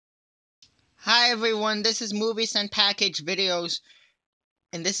Hi everyone, this is Movies and Package Videos,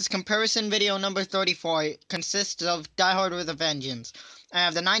 and this is comparison video number 34. It consists of Die Hard with a Vengeance. I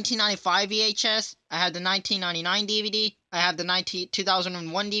have the 1995 VHS, I have the 1999 DVD, I have the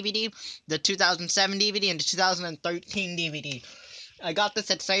 2001 DVD, the 2007 DVD, and the 2013 DVD. I got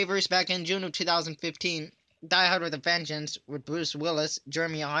this at Savers back in June of 2015. Die Hard with a Vengeance with Bruce Willis,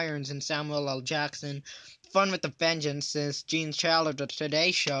 Jeremy Irons, and Samuel L. Jackson. Fun with a Vengeance is Gene Shalit of the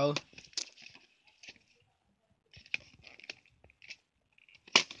Today Show.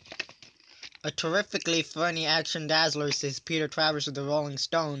 A terrifically funny action dazzler, says Peter Travers of the Rolling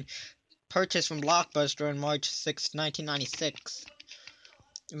Stone, purchased from Blockbuster on March 6, 1996.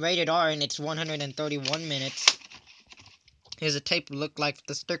 Rated R, and it's 131 minutes. Here's a tape look like with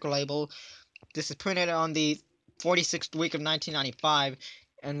the sticker label. This is printed on the 46th week of 1995,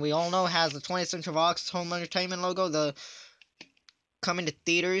 and we all know it has the 20th Century Fox Home Entertainment logo. The coming to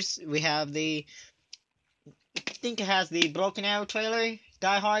theaters, we have I think it has the Broken Arrow trailer,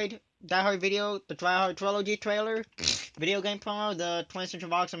 Die Hard video, the Die Hard Trilogy trailer, video game promo, the 20th Century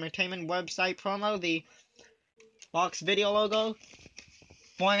Fox Entertainment website promo, the Fox video logo,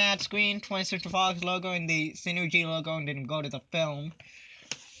 format screen, 20th Century Fox logo, and the Synergy logo, and then go to the film.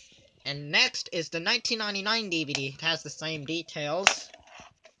 And next is the 1999 DVD. It has the same details.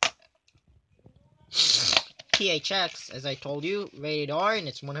 PHX, as I told you, rated R, and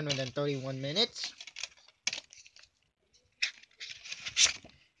it's 131 minutes.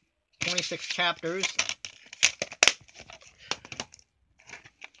 26 chapters.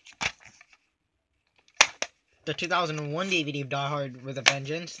 The 2001 DVD of Die Hard with a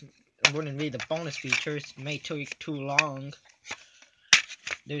Vengeance. I wouldn't read the bonus features. It may take too long.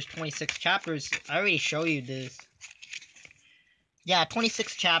 There's 26 chapters. I already showed you this. Yeah,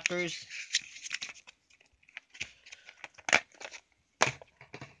 26 chapters.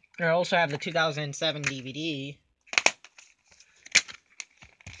 I also have the 2007 DVD.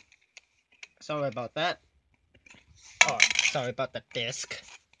 Sorry about that. Oh, sorry about the disc.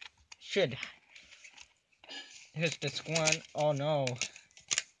 Here's disc 1. Oh no.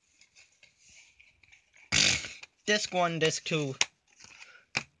 Disc 1, disc 2.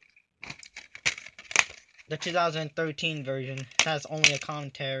 The 2013 version has only a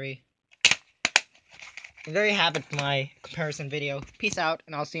commentary. And there you have it, my comparison video. Peace out,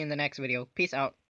 and I'll see you in the next video. Peace out.